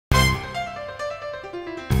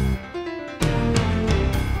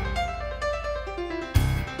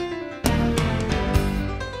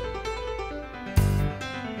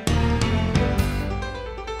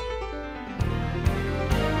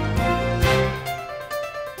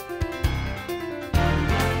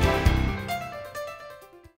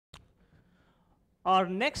Our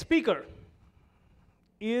next speaker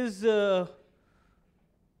is a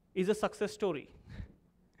success story.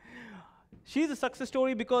 She's a success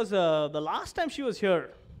story because the last time she was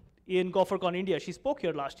here in Gophercon, India, she spoke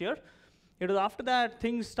here last year. It was after that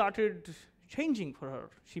things started changing for her.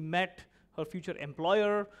 She met her future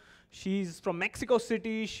employer. She's from Mexico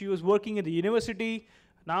City. She was working in the university.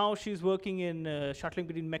 Now she's working in shuttling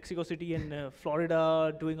between Mexico City and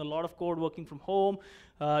Florida, doing a lot of code, working from home,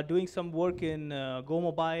 doing some work in Go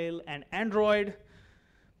Mobile and Android.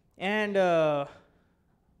 And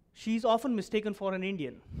she's often mistaken for an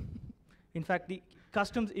Indian. In fact, the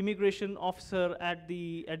customs immigration officer at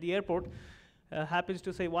the airport happens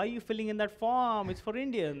to say, "Why are you filling in that form? It's for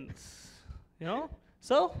Indians." You know?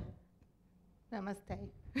 So? Namaste.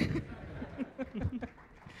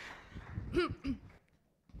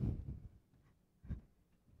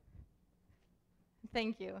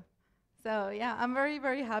 Thank you. So yeah, I'm very,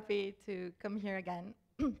 very happy to come here again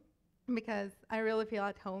because I really feel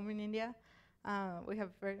at home in India. We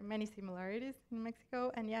have very many similarities in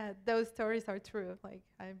Mexico, and yeah, those stories are true. Like,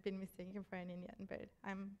 I've been mistaken for an Indian, but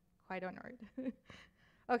I'm quite honored.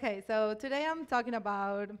 Okay, so today I'm talking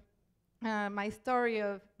about my story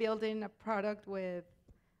of building a product with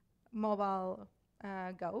mobile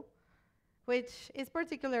Go, which is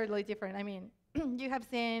particularly different. I mean, you have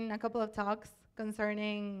seen a couple of talks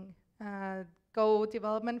concerning Go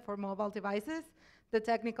development for mobile devices, the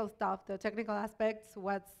technical stuff, the technical aspects,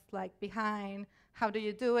 what's like behind, how do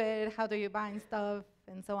you do it, how do you bind stuff,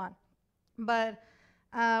 and so on. But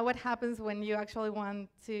what happens when you actually want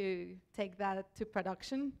to take that to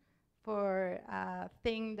production for a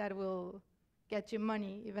thing that will get you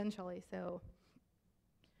money eventually? So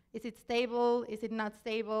is it stable? Is it not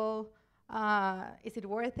stable? Is it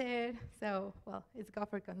worth it? So, well, it's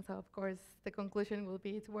Gophercon, so of course the conclusion will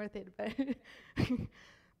be it's worth it, but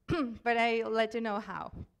but I'll let you know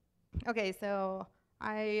how. Okay, so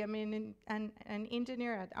I am an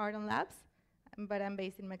engineer at Ardon Labs, but I'm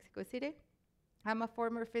based in Mexico City. I'm a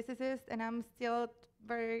former physicist, and I'm still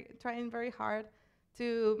trying very hard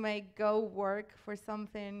to make Go work for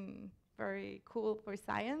something very cool for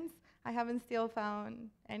science. I haven't still found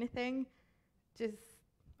anything, just,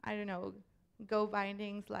 I don't know, Go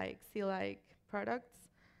bindings like C-like products.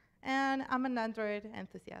 And I'm an Android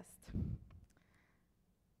enthusiast.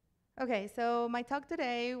 Okay, so my talk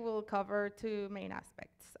today will cover two main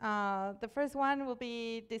aspects. The first one will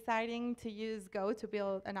be deciding to use Go to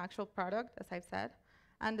build an actual product, as I've said.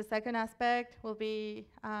 And the second aspect will be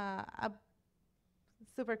a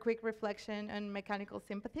super quick reflection on mechanical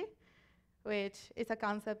sympathy, which is a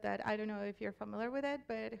concept that I don't know if you're familiar with it,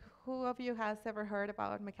 but who of you has ever heard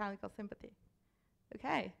about mechanical sympathy?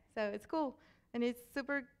 Okay, so it's cool. And it's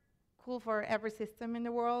super cool for every system in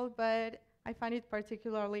the world, but I find it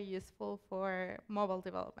particularly useful for mobile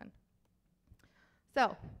development.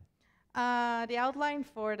 So, the outline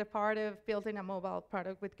for the part of building a mobile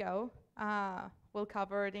product with Go will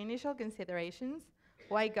cover the initial considerations,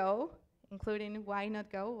 why Go, including why not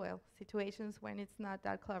Go, well, situations when it's not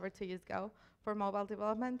that clever to use Go for mobile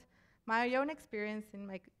development, my own experience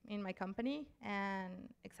in my company, and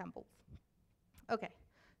examples. Okay,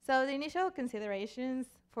 so the initial considerations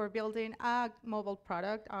for building a mobile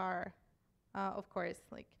product are, of course,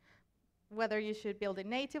 like whether you should build it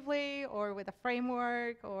natively or with a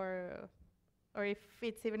framework, or if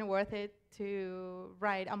it's even worth it to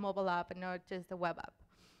write a mobile app and not just a web app.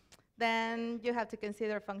 Then you have to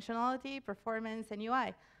consider functionality, performance, and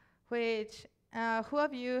UI, which, who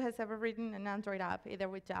of you has ever written an Android app, either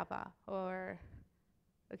with Java or,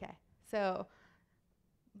 okay. So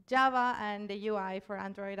Java and the UI for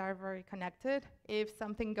Android are very connected. If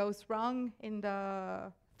something goes wrong in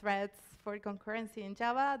the threads for concurrency in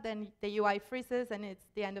Java, then the UI freezes and it's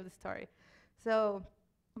the end of the story. So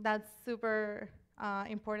that's super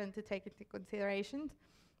important to take into consideration.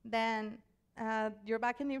 Then your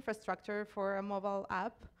backend infrastructure for a mobile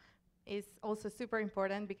app is also super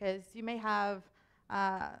important, because you may have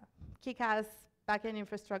kick-ass backend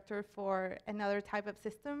infrastructure for another type of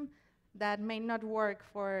system that may not work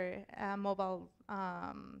for a mobile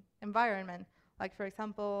environment. Like, for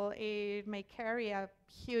example, it may carry a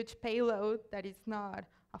huge payload that is not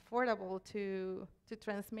affordable to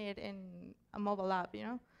transmit in a mobile app, you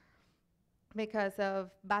know, because of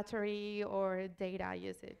battery or data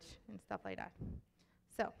usage and stuff like that.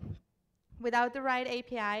 So, without the right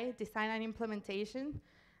API, design and implementation,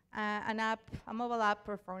 a mobile app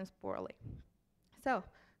performs poorly. So,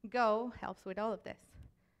 Go helps with all of this.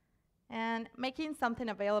 And making something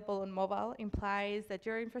available on mobile implies that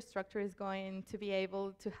your infrastructure is going to be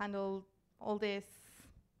able to handle all this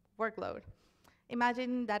workload.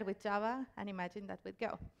 Imagine that with Java and imagine that with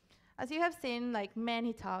Go. As you have seen, like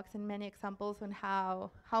many talks and many examples on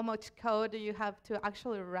how much code you have to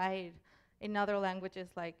actually write in other languages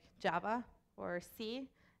like Java or C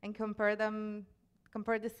and compare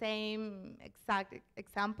the same exact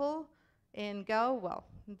example in Go, well,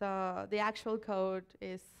 the actual code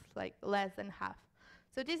is like less than half.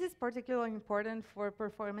 So this is particularly important for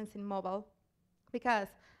performance in mobile because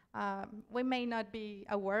we may not be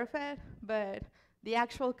aware of it, but the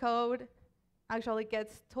actual code actually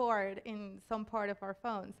gets stored in some part of our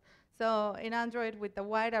phones. So in Android, with the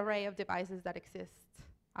wide array of devices that exist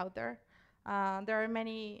out there, there are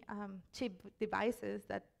many cheap devices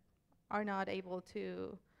that are not able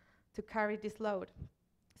to carry this load.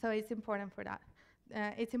 So it's important for that.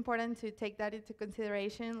 It's important to take that into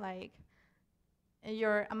consideration, like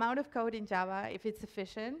your amount of code in Java, if it's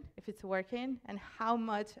efficient, if it's working, and how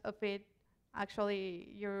much of it actually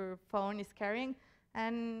your phone is carrying,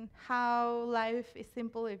 and how life is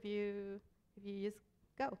simple if you use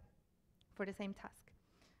Go for the same task.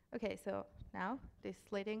 Okay, so now this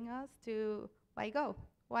is leading us to why Go?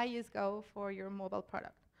 Why use Go for your mobile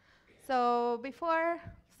product? So before,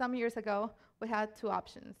 some years ago, we had two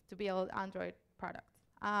options to build Android products,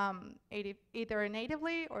 either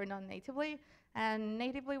natively or non-natively. And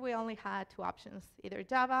natively, we only had two options, either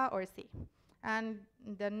Java or C. And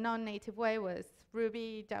the non-native way was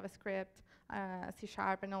Ruby, JavaScript, C#,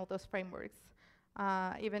 and all those frameworks.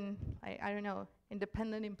 Even, I don't know,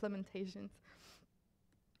 independent implementations.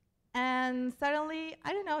 And suddenly,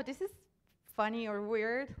 I don't know, this is funny or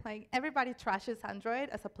weird. Like, everybody trashes Android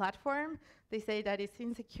as a platform. They say that it's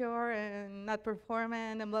insecure and not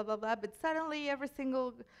performant and blah, blah, blah. But suddenly, every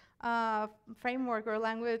single framework or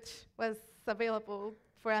language was available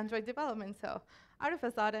for Android development. So out of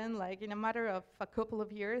a sudden, like in a matter of a couple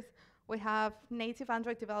of years, we have native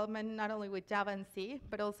Android development not only with Java and C,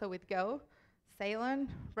 but also with Go, Ceylon,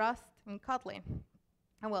 Rust, and Kotlin.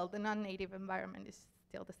 And well, the non-native environment is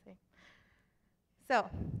still the same. So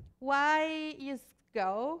why use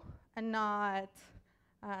Go and not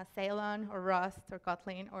Ceylon or Rust or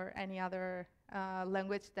Kotlin or any other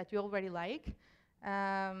language that you already like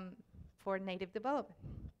for native development?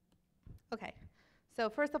 Okay, so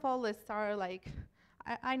first of all, let's start like,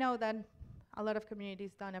 I know that a lot of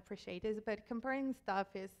communities don't appreciate this, but comparing stuff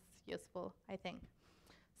is useful, I think.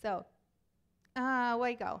 So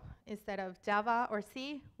why Go instead of Java or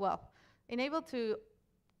C? Well, in able to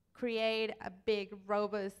create a big,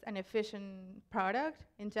 robust, and efficient product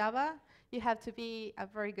in Java, you have to be a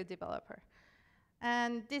very good developer.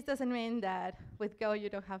 And this doesn't mean that with Go you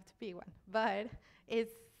don't have to be one, but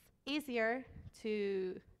it's easier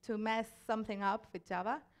to mess something up with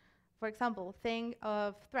Java. For example, think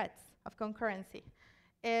of threads, of concurrency.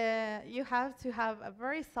 You have to have a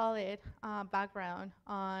very solid background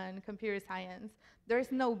on computer science.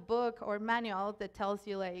 There's no book or manual that tells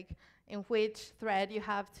you like in which thread you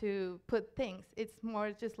have to put things. It's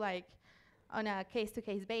more just like on a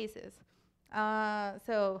case-to-case basis.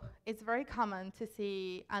 So it's very common to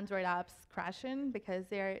see Android apps crashing because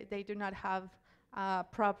they do not have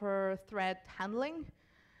proper thread handling.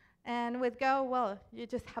 And with Go, well, you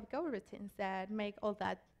just have Go routines that make all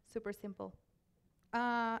that super simple.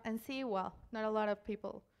 And C, well, not a lot of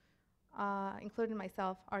people, including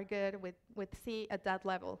myself, are good with C at that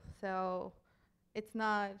level. So it's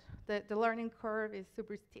not, the learning curve is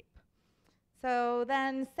super steep. So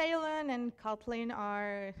then Ceylon and Kotlin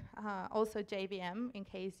are also JVM, in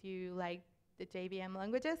case you like the JVM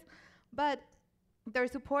languages. But their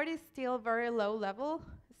support is still very low level.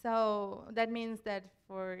 So that means that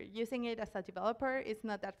for using it as a developer, it's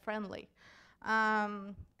not that friendly.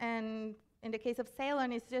 And in the case of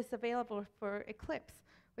Ceylon, it's just available for Eclipse,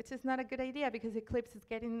 which is not a good idea because Eclipse is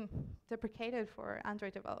getting deprecated for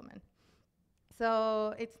Android development.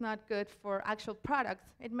 So it's not good for actual products.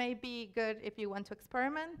 It may be good if you want to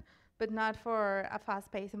experiment, but not for a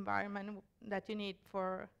fast-paced environment that you need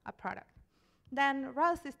for a product. Then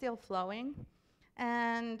Rust is still flowing,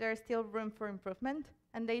 and there's still room for improvement,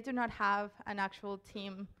 and they do not have an actual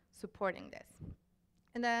team supporting this.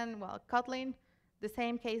 And then, well, Kotlin, the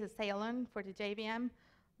same case as Ceylon for the JVM,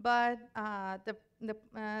 but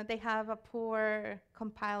they have a poor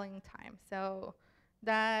compiling time. So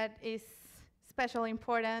that is especially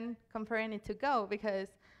important comparing it to Go, because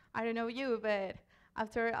I don't know you, but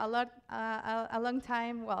after a long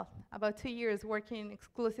time, well, about 2 years working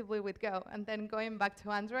exclusively with Go, and then going back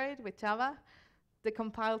to Android with Java, the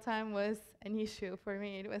compile time was an issue for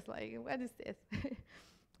me. It was like, what is this?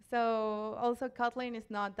 So also Kotlin is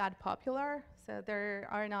not that popular, so there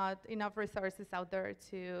are not enough resources out there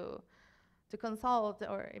to consult,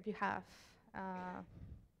 or if you have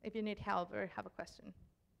if you need help or have a question.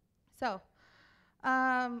 So,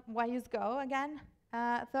 why use Go again?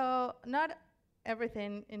 So not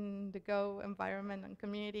everything in the Go environment and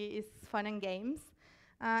community is fun and games.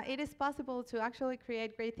 It is possible to actually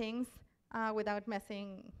create great things without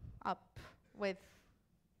messing up with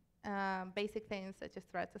basic things such as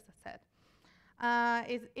threads, as I said.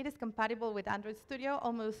 It is compatible with Android Studio,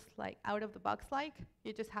 almost like out of the box like.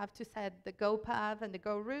 You just have to set the Go path and the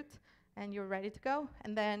Go route, and you're ready to go.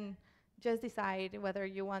 And then just decide whether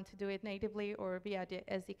you want to do it natively or via the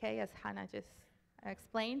SDK, as Hannah just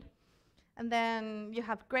explained. And then you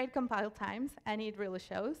have great compile times, and it really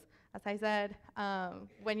shows. As I said,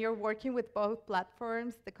 when you're working with both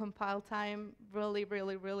platforms, the compile time really,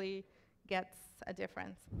 really, really gets a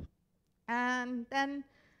difference. And then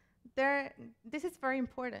this is very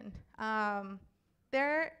important.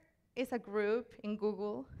 There is a group in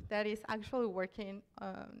Google that is actually working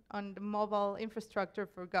on the mobile infrastructure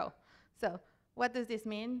for Go. So what does this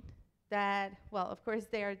mean? That, well, of course,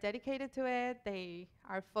 they are dedicated to it, they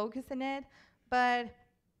are focused on it, but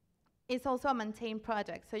it's also a maintained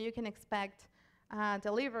project, so you can expect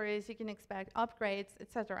deliveries, you can expect upgrades,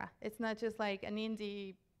 etc. It's not just like an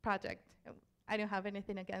indie project. I don't have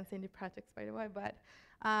anything against indie projects, by the way, but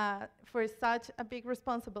for such a big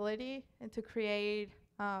responsibility and to create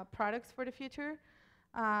products for the future,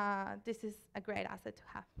 this is a great asset to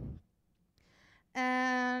have.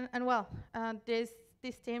 And well, this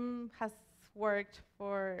team has worked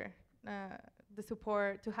for the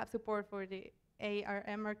support, to have support for the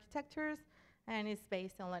ARM architectures, and it's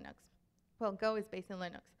based on Linux. Well, Go is based on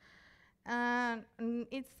Linux. And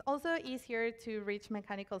it's also easier to reach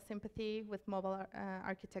mechanical sympathy with mobile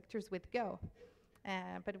architectures with Go.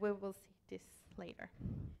 But we will see this later.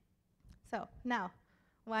 So now,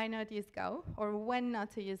 why not use Go, or when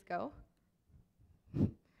not to use Go?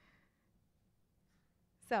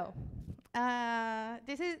 So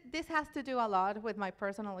this has to do a lot with my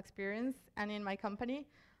personal experience and in my company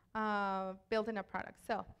building a product.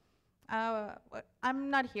 So I'm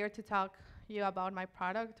not here to talk you about my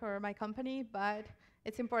product or my company, but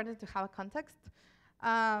it's important to have a context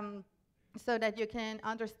so that you can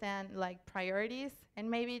understand like priorities, and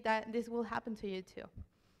maybe that this will happen to you too.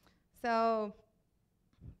 So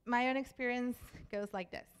my own experience goes like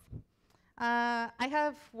this. I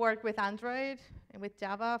have worked with Android and with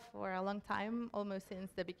Java for a long time, almost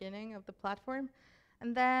since the beginning of the platform.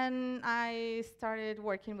 And then I started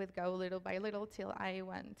working with Go little by little till I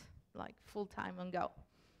went like full-time on Go.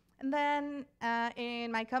 And then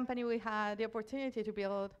in my company, we had the opportunity to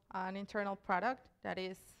build an internal product that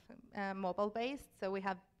is mobile-based. So we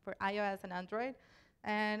have for iOS and Android.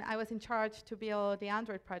 And I was in charge to build the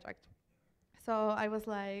Android project. So I was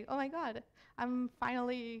like, oh my God, I'm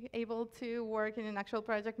finally able to work in an actual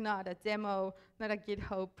project, not a demo, not a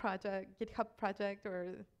GitHub project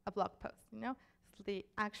or a blog post, you know? It's the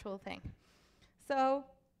actual thing. So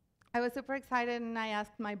I was super excited, and I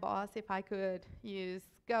asked my boss if I could use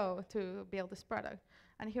Go to build this product.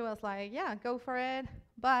 And he was like, yeah, go for it,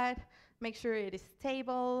 but make sure it is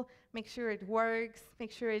stable, make sure it works,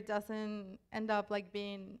 make sure it doesn't end up like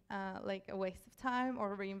being like a waste of time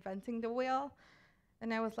or reinventing the wheel.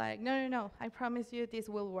 And I was like, no, I promise you this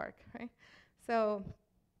will work, right? So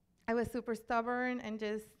I was super stubborn and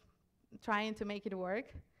just trying to make it work.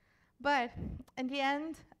 But in the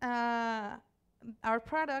end, our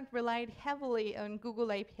product relied heavily on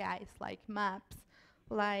Google APIs like maps,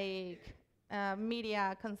 like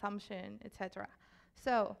media consumption, etc.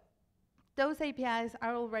 So those APIs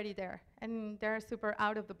are already there, and they're super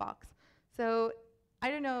out of the box. So I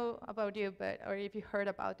don't know about you, or if you heard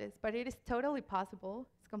about this, but it is totally possible,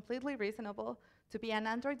 it's completely reasonable to be an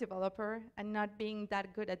Android developer and not being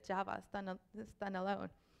that good at Java standalone.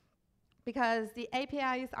 Because the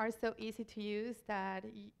APIs are so easy to use that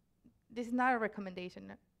this is not a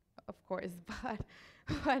recommendation, of course,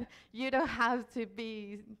 but you don't have to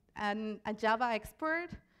be a Java expert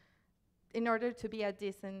in order to be a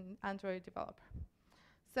decent Android developer.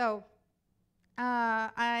 So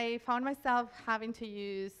I found myself having to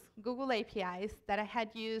use Google APIs that I had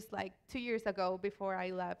used like 2 years ago before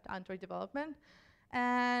I left Android development.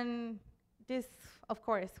 And this, of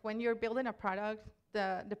course, when you're building a product,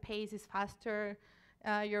 the pace is faster,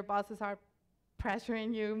 your bosses are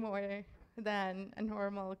pressuring you more than a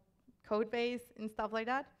normal code base and stuff like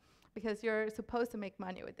that, because you're supposed to make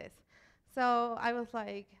money with this. So I was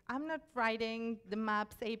like, I'm not writing the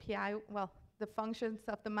Maps API, well, the functions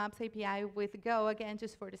of the Maps API with Go again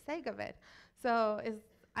just for the sake of it. So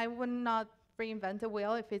I would not reinvent the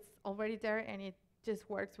wheel if it's already there and it just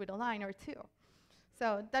works with a line or two.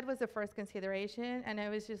 So that was the first consideration, and I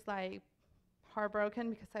was just like, heartbroken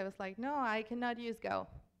because I was like, no, I cannot use Go.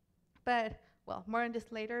 But, well, more on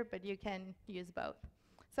this later, but you can use both.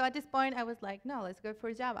 So at this point, I was like, no, let's go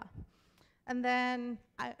for Java. And then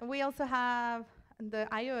we also have the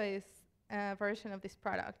iOS version of this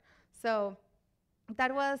product. So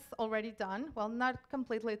that was already done. Well, not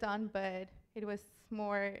completely done, but it was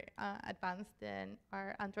more advanced than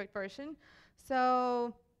our Android version.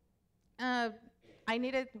 So I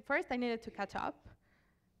needed to catch up.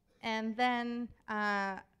 And then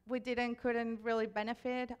we couldn't really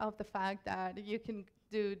benefit of the fact that you can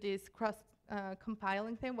do this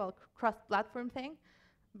cross-compiling thing, well, cross-platform thing,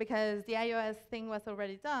 because the iOS thing was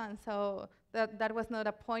already done, so that was not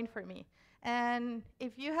a point for me. And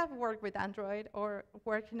if you have worked with Android or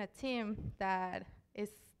work in a team that is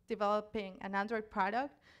developing an Android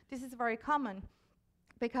product, this is very common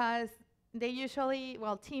because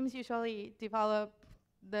teams usually develop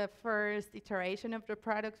the first iteration of the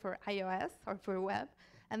product for iOS or for web,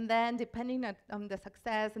 and then depending on the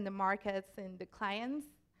success in the markets and the clients,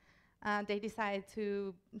 they decide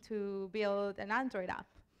to build an Android app.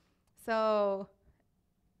 So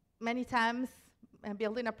many times,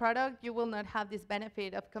 building a product, you will not have this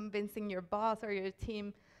benefit of convincing your boss or your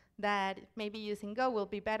team that maybe using Go will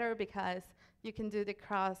be better because you can do the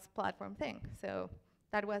cross-platform thing. So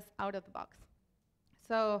that was out of the box.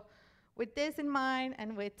 So with this in mind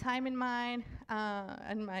and with time in mind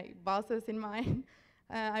and my bosses in mind,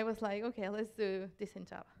 I was like, okay, let's do this in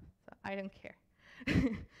Java. So I don't care.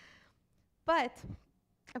 But,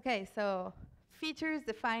 okay, so features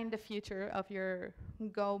define the future of your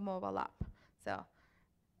Go mobile app. So,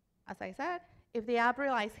 as I said, if the app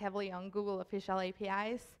relies heavily on Google official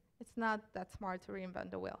APIs, it's not that smart to reinvent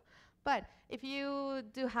the wheel. But if you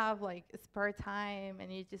do have like spare time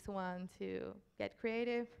and you just want to get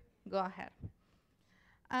creative, go ahead.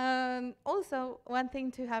 Also, one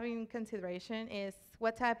thing to have in consideration is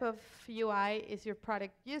what type of UI is your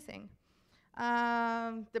product using.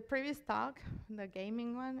 The previous talk, the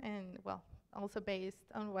gaming one, and well, also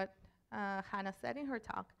based on what Hannah said in her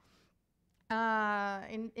talk,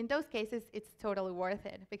 in those cases, it's totally worth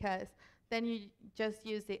it because then you just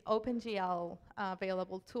use the OpenGL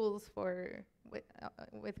available tools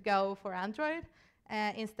with Go for Android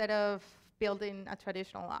instead of building a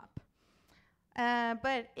traditional app.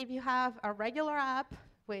 But if you have a regular app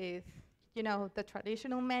with the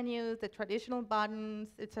traditional menus, the traditional buttons,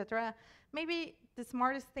 etc., maybe the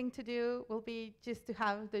smartest thing to do will be just to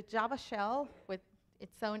have the Java shell with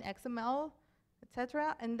its own XML,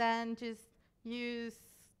 etc., and then just use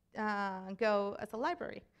Go as a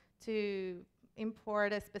library to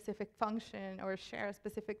import a specific function or share a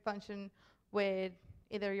specific function with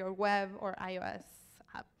either your web or iOS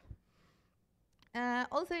app.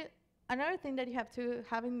 Also, another thing that you have to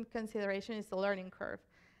have in consideration is the learning curve.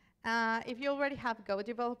 If you already have Go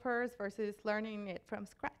developers versus learning it from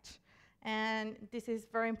scratch. And this is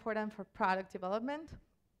very important for product development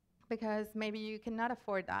because maybe you cannot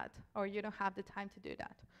afford that or you don't have the time to do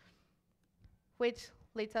that. Which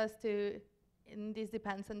leads us to, and this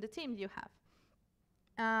depends on the team you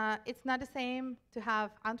have. It's not the same to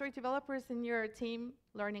have Android developers in your team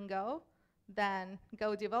learning Go than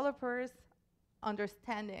Go developers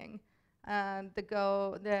understanding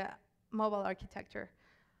the mobile architecture.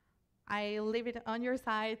 I leave it on your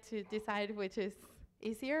side to decide which is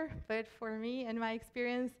easier, but for me and my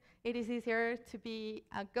experience, it is easier to be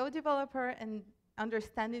a Go developer and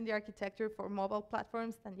understanding the architecture for mobile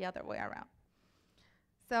platforms than the other way around.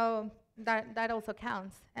 So that also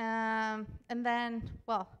counts. And then,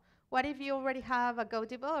 well, what if you already have a Go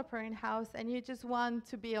developer in-house and you just want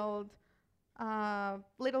to build a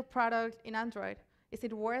little product in Android? Is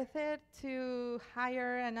it worth it to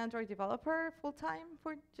hire an Android developer full-time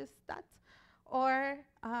for just that? Or,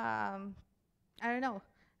 I don't know,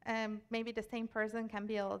 maybe the same person can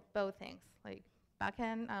build both things, like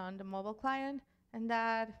backend on the mobile client, and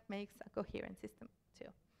that makes a coherent system too.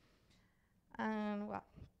 And well,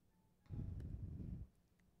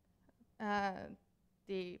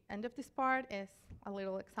 the end of this part is a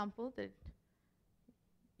little example that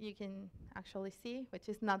you can actually see, which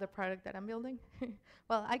is not the product that I'm building.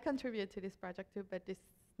 Well, I contribute to this project too, but this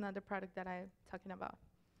is not the product that I'm talking about.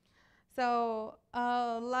 So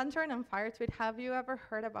Lantern and FireTweet, have you ever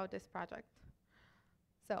heard about this project?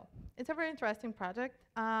 So it's a very interesting project.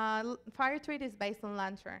 FireTweet is based on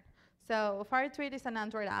Lantern. So FireTweet is an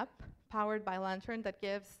Android app powered by Lantern that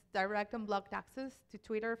gives direct unblocked access to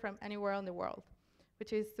Twitter from anywhere in the world,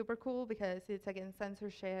 which is super cool because it's against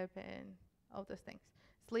censorship and all those things.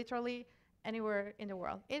 It's literally anywhere in the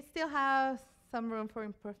world. It still has some room for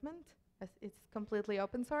improvement as it's completely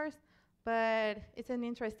open source, but it's an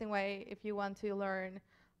interesting way if you want to learn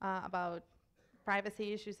about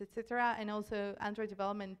privacy issues, etc., and also Android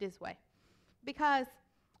development this way. Because,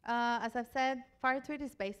 as I've said, FireTweet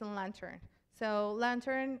is based on Lantern. So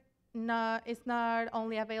Lantern is not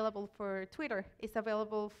only available for Twitter, it's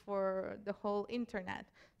available for the whole internet.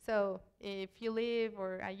 So if you live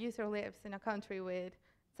or a user lives in a country with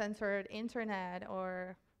censored internet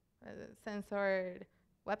or censored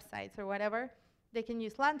websites or whatever, they can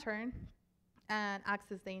use Lantern and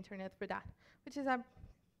access the internet for that, which is a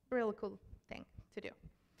really cool thing to do.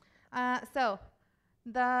 So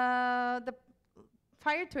the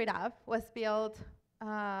FireTweet app was built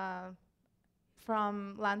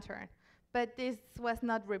from Lantern, but this was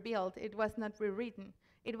not rebuilt. It was not rewritten.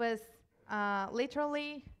 It was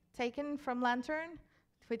literally taken from Lantern,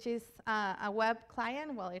 which is a web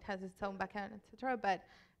client. Well, it has its own backend, etc. But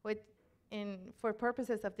for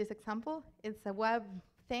purposes of this example, it's a web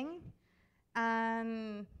thing,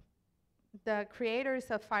 and the creators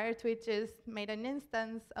of FireTweet just made an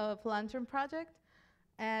instance of Lantern project,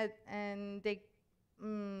 and they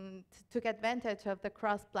took advantage of the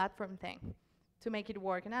cross-platform thing to make it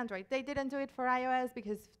work on Android. They didn't do it for iOS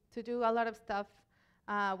because to do a lot of stuff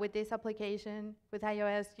with this application, with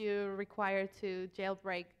iOS, you're required to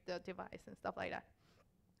jailbreak the device and stuff like that.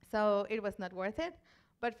 So it was not worth it,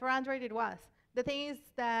 but for Android it was. The thing is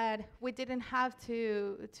that we didn't have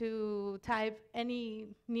to type any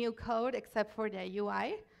new code except for the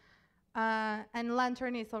UI, and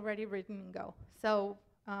Lantern is already written in Go. So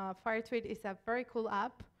FireTweet is a very cool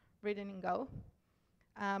app written in Go,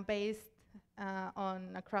 based on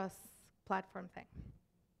a cross-platform thing.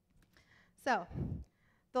 So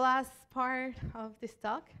the last part of this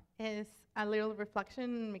talk is a little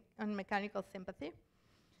reflection on mechanical sympathy,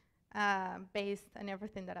 based on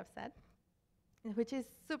everything that I've said, which is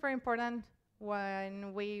super important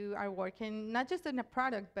when we are working not just in a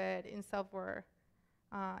product, but in software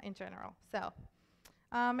in general. So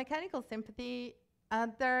mechanical sympathy,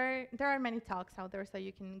 there are many talks out there, so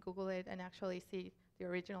you can Google it and actually see the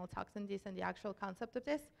original talks on this and the actual concept of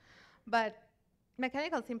this. But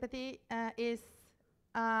mechanical sympathy is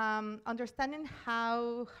understanding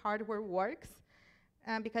how hardware works,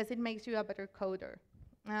 because it makes you a better coder.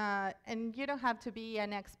 And you don't have to be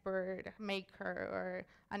an expert maker or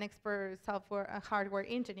an expert hardware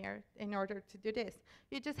engineer in order to do this.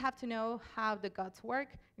 You just have to know how the guts work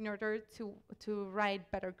in order to write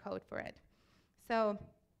better code for it. So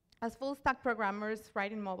as full stack programmers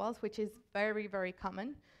writing mobiles, which is very, very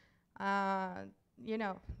common, you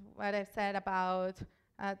know, what I've said about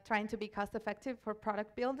trying to be cost effective for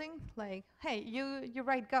product building, like, hey, you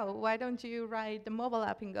write Go, why don't you write the mobile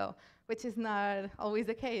app in Go? Which is not always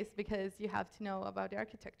the case because you have to know about the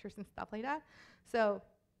architectures and stuff like that. So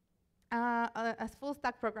as full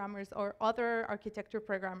stack programmers or other architecture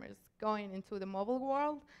programmers going into the mobile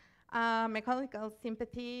world, mechanical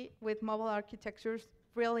sympathy with mobile architectures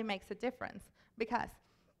really makes a difference, because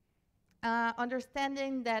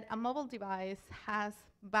understanding that a mobile device has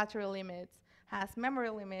battery limits, has memory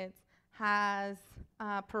limits, has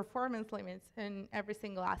performance limits in every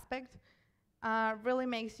single aspect, really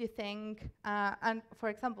makes you think, and for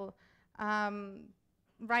example,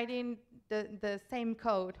 writing the same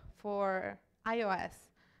code for iOS,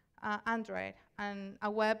 Android, and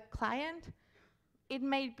a web client, it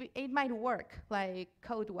might work like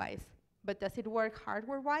code-wise, but does it work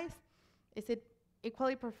hardware-wise? Is it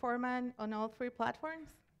equally performant on all three platforms?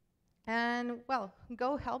 And well,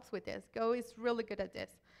 Go helps with this. Go is really good at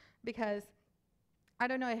this, because I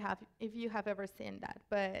don't know if you have ever seen that,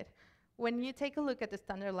 but when you take a look at the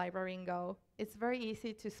standard library in Go, it's very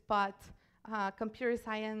easy to spot computer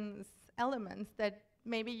science elements that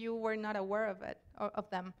maybe you were not aware of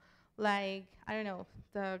them. Like, I don't know,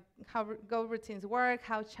 how Go routines work,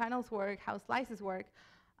 how channels work, how slices work,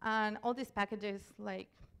 and all these packages like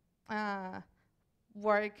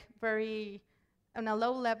work very on a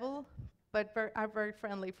low level, but are very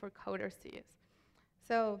friendly for coders to use.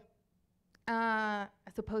 So,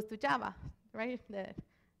 as opposed to Java, right?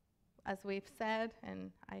 As we've said,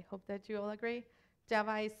 and I hope that you all agree,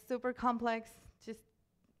 Java is super complex just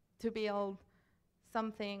to build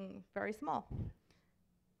something very small.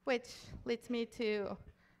 Which leads me to,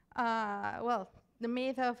 well, the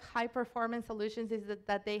myth of high-performance solutions is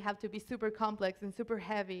that they have to be super complex and super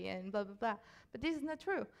heavy and blah, blah, blah. But this is not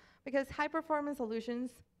true, because high-performance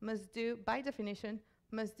solutions must do, by definition,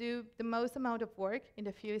 must do the most amount of work in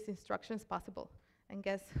the fewest instructions possible. And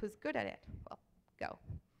guess who's good at it? Well, Go.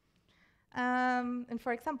 And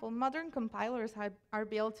for example, modern compilers are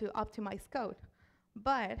built to optimize code.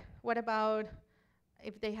 But what about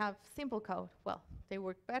if they have simple code, well, they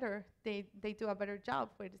work better. They do a better job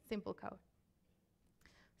with simple code.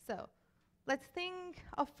 So let's think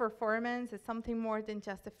of performance as something more than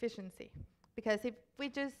just efficiency. Because if we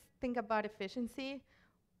just think about efficiency,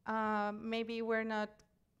 maybe we're not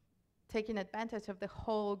taking advantage of the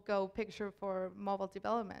whole Go picture for mobile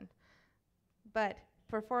development. But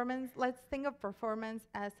performance, let's think of performance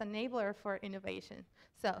as an enabler for innovation.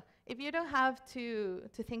 So if you don't have to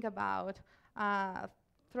think about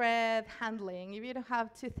thread handling, if you don't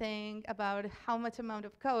have to think about how much amount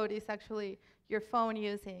of code is actually your phone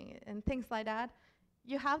using and things like that,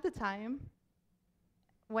 you have the time.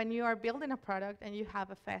 When you are building a product and you have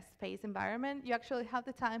a fast-paced environment, you actually have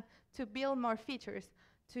the time to build more features,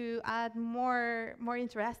 to add more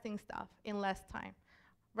interesting stuff in less time,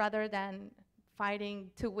 rather than fighting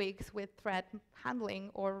 2 weeks with thread handling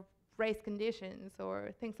or race conditions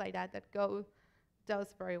or things like that that Go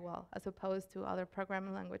does very well, as opposed to other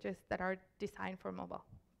programming languages that are designed for mobile.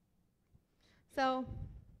 So,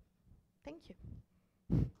 thank you.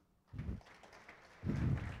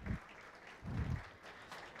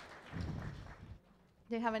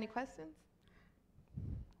 Do you have any questions?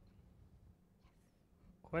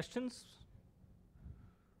 Questions?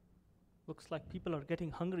 Looks like people are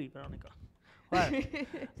getting hungry, Veronica. Well,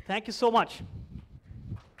 thank you so much.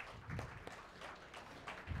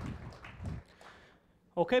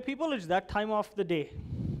 Okay, people, it's that time of the day,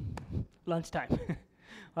 lunchtime.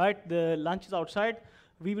 All right, the lunch is outside.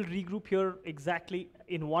 We will regroup here exactly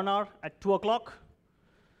in 1 hour at 2 o'clock.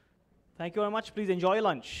 Thank you very much. Please enjoy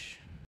lunch.